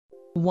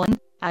1.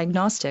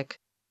 Agnostic.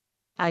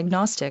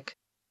 Agnostic.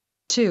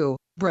 2.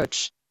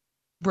 Broach.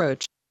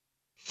 Broach.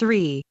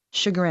 3.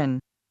 Chagrin.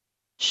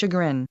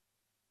 Chagrin.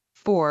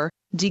 4.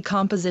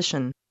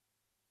 Decomposition.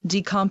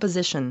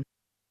 Decomposition.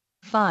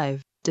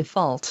 5.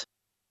 Default.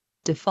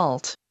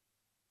 Default.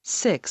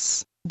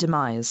 6.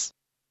 Demise.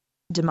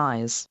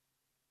 Demise.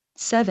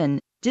 7.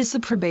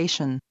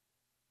 Disapprobation.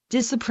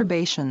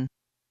 Disapprobation.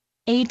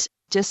 8.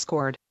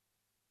 Discord.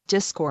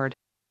 Discord.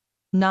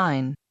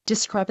 9.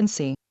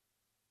 Discrepancy.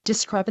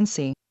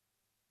 Discrepancy.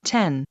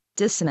 10.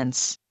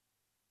 Dissonance.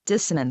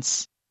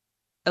 Dissonance.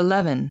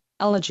 11.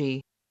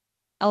 Elegy.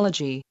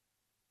 Elegy.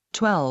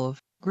 12.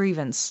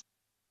 Grievance.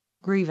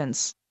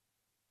 Grievance.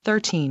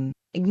 13.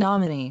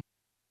 Ignominy.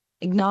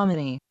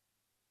 Ignominy.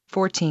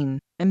 14.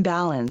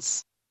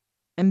 Imbalance.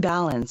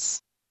 Imbalance.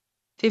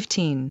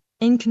 15.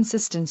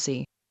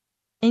 Inconsistency.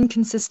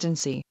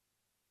 Inconsistency.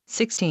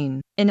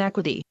 16.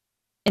 Inequity.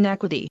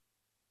 Inequity.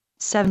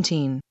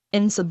 17.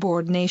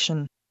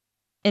 Insubordination.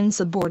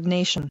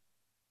 Insubordination.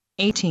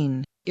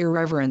 18.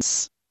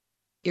 Irreverence.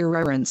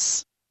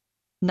 Irreverence.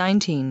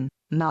 19.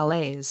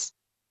 Malaise.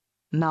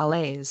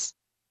 Malaise.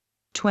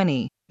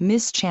 20.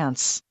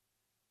 Mischance.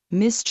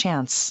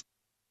 Mischance.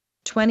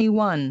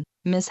 21.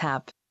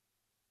 Mishap.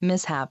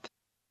 Mishap.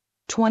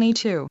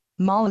 22.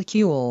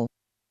 Molecule.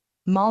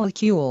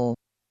 Molecule.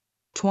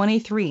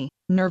 23.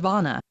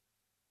 Nirvana.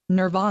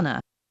 Nirvana.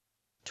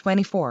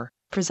 24.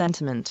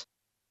 Presentiment.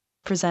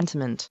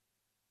 Presentiment.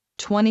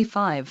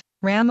 25.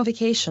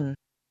 Ramification.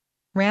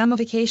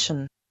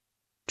 Ramification.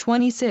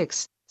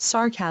 26.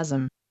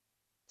 Sarcasm.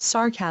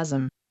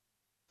 Sarcasm.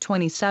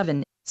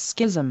 27.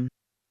 Schism.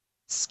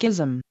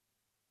 Schism.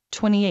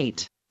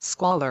 28.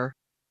 Squalor.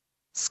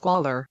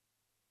 Squalor.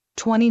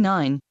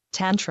 29.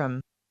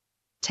 Tantrum.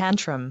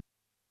 Tantrum.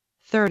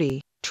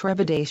 30.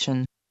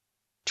 Trepidation.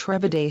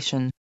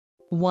 Trepidation.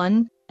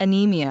 1.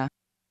 Anemia.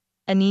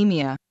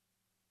 Anemia.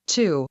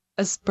 2.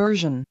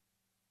 Aspersion.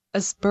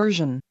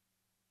 Aspersion.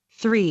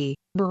 3.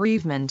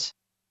 Bereavement.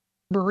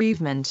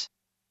 Bereavement.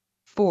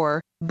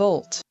 4.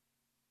 Bolt.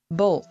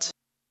 Bolt.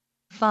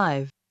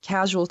 5.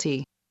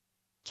 Casualty.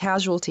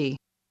 Casualty.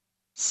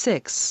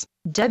 6.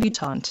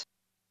 Debutante.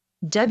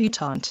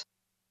 Debutante.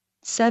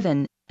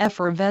 7.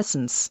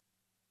 Effervescence.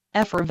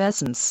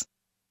 Effervescence.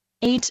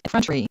 8.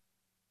 Effrontery.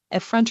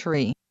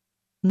 Effrontery.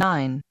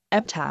 9.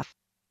 Epitaph.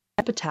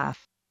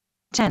 Epitaph.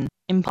 10.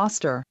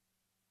 Impostor.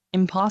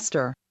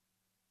 Impostor.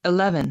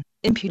 11.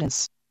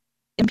 Impudence.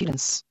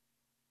 Impudence.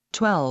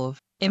 12.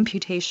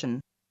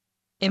 Imputation.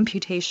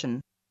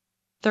 Imputation.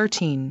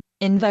 13.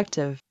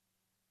 Invective.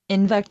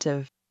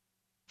 Invective.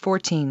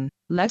 14.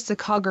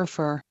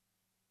 Lexicographer.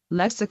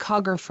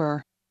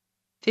 Lexicographer.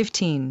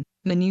 15.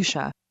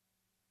 Minutia.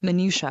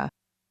 Minutia.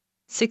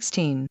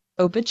 16.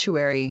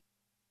 Obituary.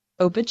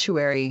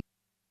 Obituary.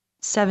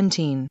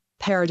 17.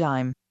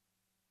 Paradigm.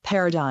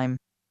 Paradigm.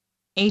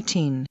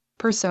 18.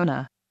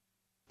 Persona.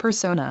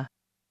 Persona.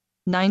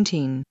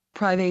 19.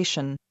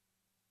 Privation.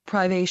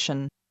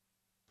 Privation.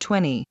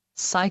 20.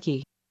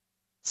 Psyche.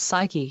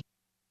 Psyche.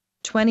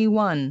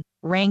 21.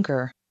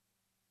 Rancor.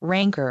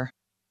 Rancor.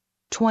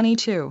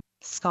 22.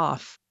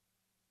 Scoff.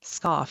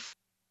 Scoff.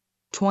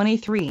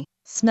 23.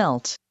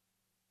 Smelt.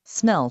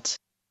 Smelt.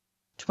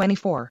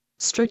 24.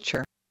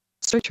 Stricture.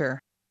 Stricture.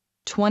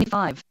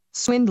 25.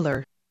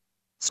 Swindler.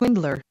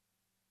 Swindler.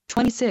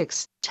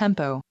 26.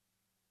 Tempo.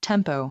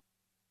 Tempo.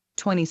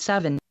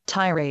 27.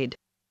 Tirade.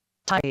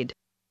 Tirade.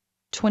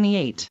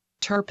 28.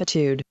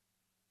 Turpitude.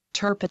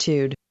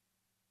 Turpitude.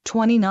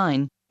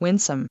 29.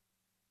 Winsome.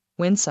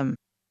 Winsome.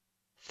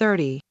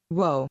 30.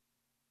 Woe.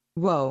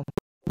 Woe.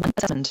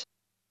 Assessment.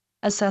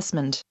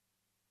 Assessment.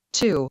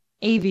 2.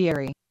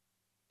 Aviary.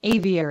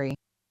 Aviary.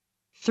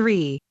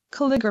 3.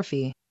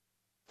 Calligraphy.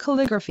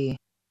 Calligraphy.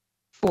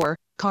 4.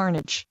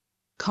 Carnage.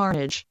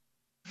 Carnage.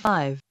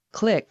 5.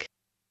 Click.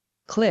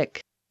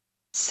 Click.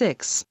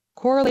 6.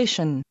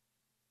 Correlation.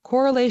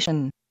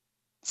 Correlation.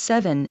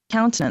 7.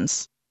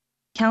 Countenance.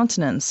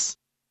 Countenance.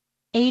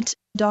 8.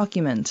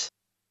 Document.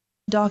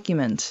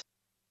 Document.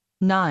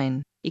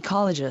 9.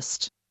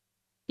 Ecologist.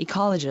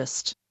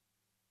 Ecologist.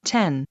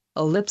 10.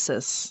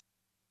 Ellipsis.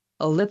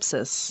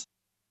 Ellipsis.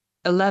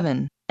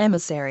 11.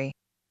 Emissary.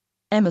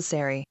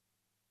 Emissary.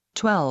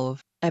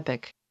 12.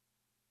 Epic.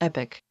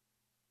 Epic.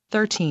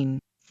 13.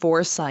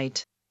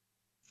 Foresight.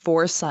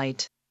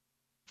 Foresight.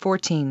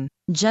 14.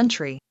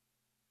 Gentry.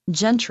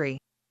 Gentry.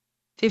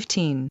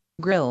 15.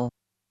 Grill.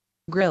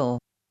 Grill.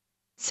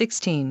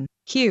 16.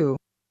 Hue.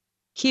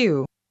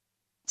 Hue.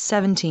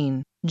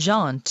 17.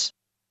 Jaunt.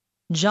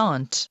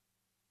 Jaunt.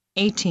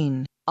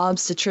 18.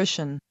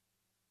 Obstetrician.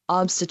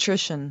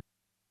 Obstetrician.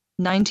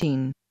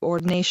 19.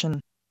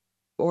 Ordination.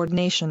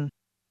 Ordination.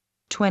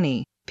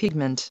 20.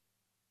 Pigment.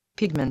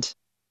 Pigment.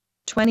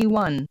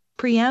 21.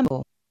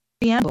 Preamble.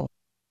 Preamble.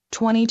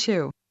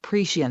 22.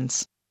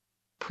 Prescience.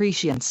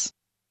 Prescience.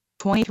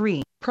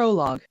 23.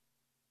 Prologue.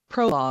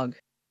 Prologue.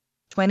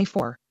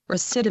 24.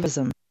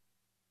 Recidivism.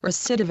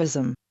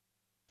 Recidivism.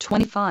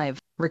 25.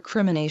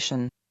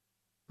 Recrimination.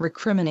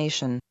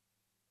 Recrimination.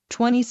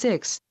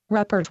 26.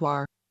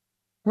 Repertoire.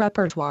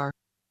 Repertoire.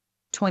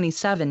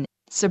 27.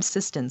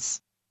 Subsistence.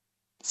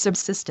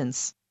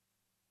 Subsistence.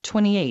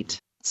 28.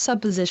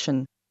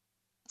 Supposition.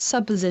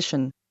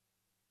 Supposition.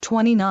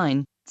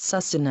 29.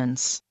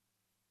 Sustenance.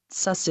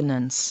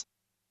 Sustenance.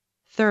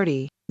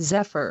 30.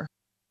 Zephyr.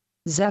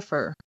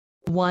 Zephyr.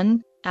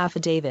 1.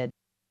 Affidavit.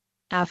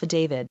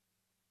 Affidavit.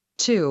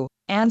 2.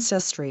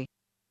 Ancestry.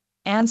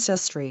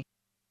 Ancestry.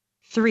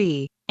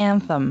 3.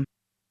 Anthem.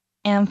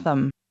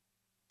 Anthem.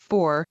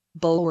 4.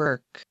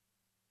 Bulwark.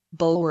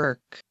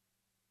 Bulwark.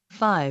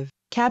 5.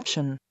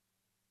 Caption.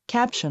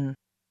 Caption.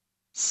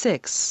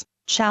 6.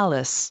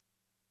 Chalice.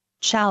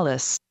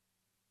 Chalice.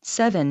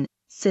 7.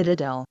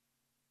 Citadel.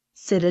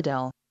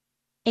 Citadel.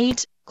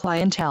 8.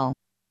 Clientele.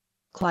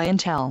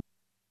 Clientele.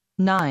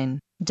 9.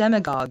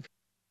 Demagogue.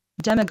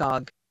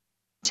 Demagogue.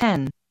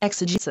 10.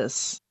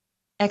 Exegesis.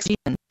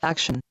 Exegesis.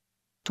 Action.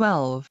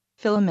 12.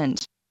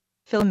 Filament.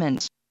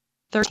 Filament.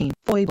 13.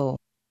 Foible.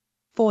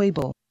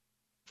 Foible.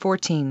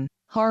 14.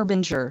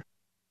 Harbinger.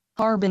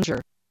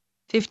 Harbinger.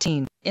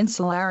 15.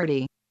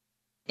 Insularity.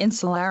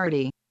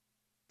 Insularity.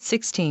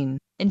 16.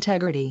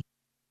 Integrity.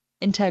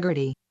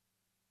 Integrity.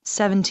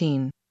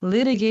 17.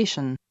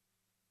 Litigation.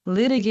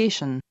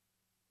 Litigation.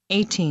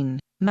 18.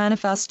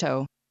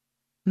 Manifesto.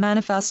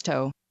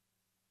 Manifesto.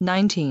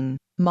 19.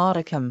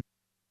 Modicum.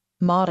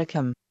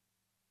 Modicum.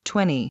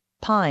 20.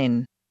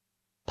 Pine.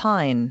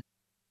 Pine.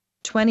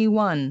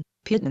 21.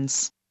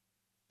 Pittance.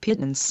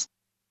 Pittance.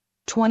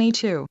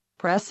 22.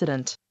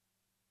 Precedent.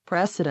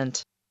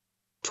 Precedent.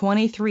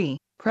 23.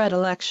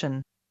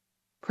 Predilection.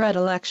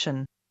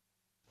 Predilection.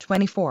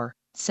 24.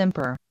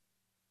 Semper.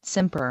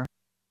 Semper.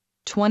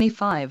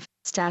 25.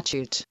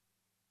 Statute.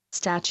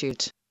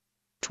 Statute.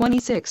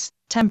 26.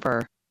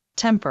 Temper.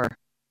 Temper.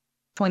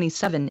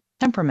 27.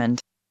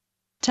 Temperament.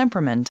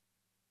 Temperament.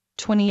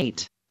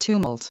 28.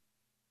 Tumult.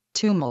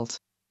 Tumult.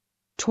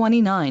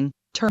 29.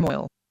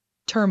 Turmoil.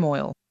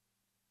 Turmoil.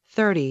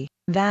 30.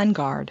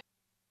 Vanguard.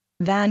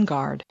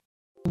 Vanguard.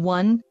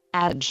 1.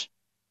 Adage.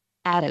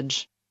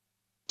 Adage.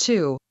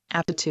 2.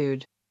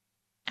 Aptitude.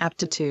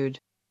 Aptitude.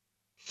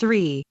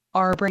 3.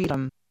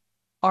 Arboretum.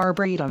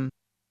 Arboretum.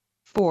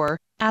 4.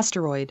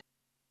 Asteroid.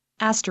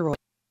 Asteroid.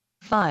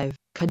 5.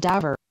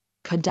 Cadaver.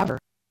 Cadaver.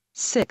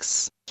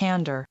 6.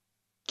 Candor.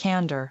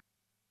 Candor.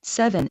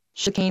 7.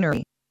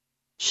 Chicanery.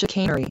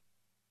 Chicanery.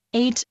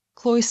 8.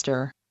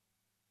 Cloister.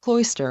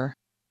 Cloister.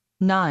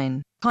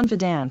 9.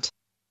 Confidant.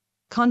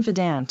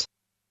 Confidant.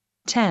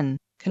 10.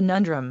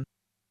 Conundrum.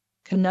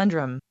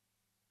 Conundrum.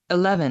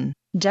 11.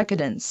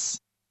 Decadence.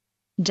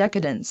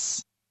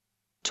 Decadence.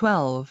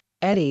 12.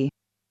 Eddy.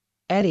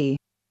 Eddy.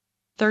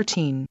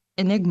 13.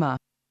 Enigma.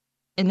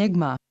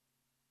 Enigma.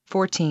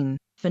 14.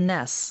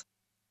 Finesse.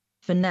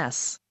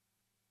 Finesse.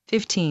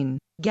 15.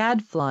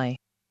 Gadfly.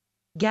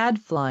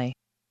 Gadfly.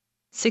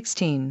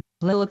 16.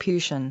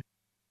 Lilliputian.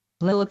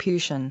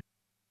 Lilliputian.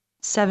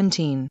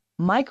 17.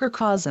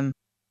 Microcosm.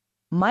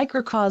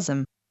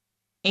 Microcosm.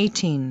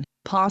 18.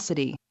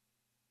 Paucity.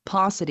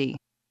 Paucity.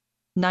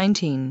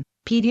 19.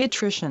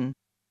 Pediatrician.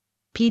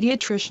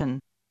 Pediatrician.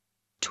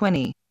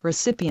 20.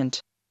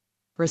 Recipient.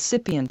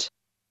 Recipient.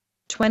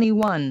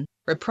 21.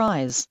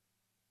 Reprise.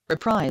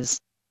 Reprise.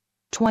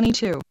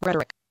 22.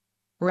 Rhetoric.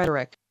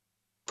 Rhetoric.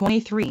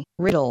 23.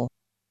 Riddle.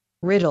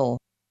 Riddle.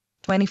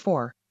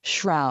 24.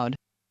 Shroud.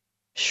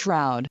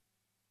 Shroud.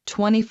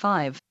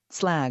 25.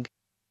 Slag.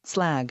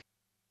 Slag.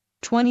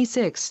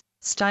 26.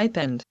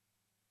 Stipend.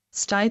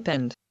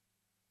 Stipend.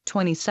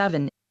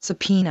 27.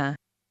 Subpoena.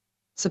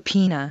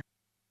 Subpoena.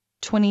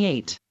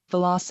 28.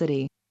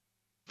 Velocity.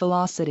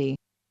 Velocity.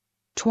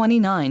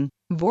 29.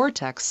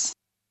 Vortex.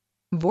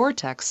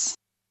 Vortex.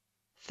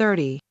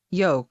 30.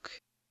 Yoke.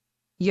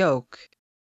 Yoke.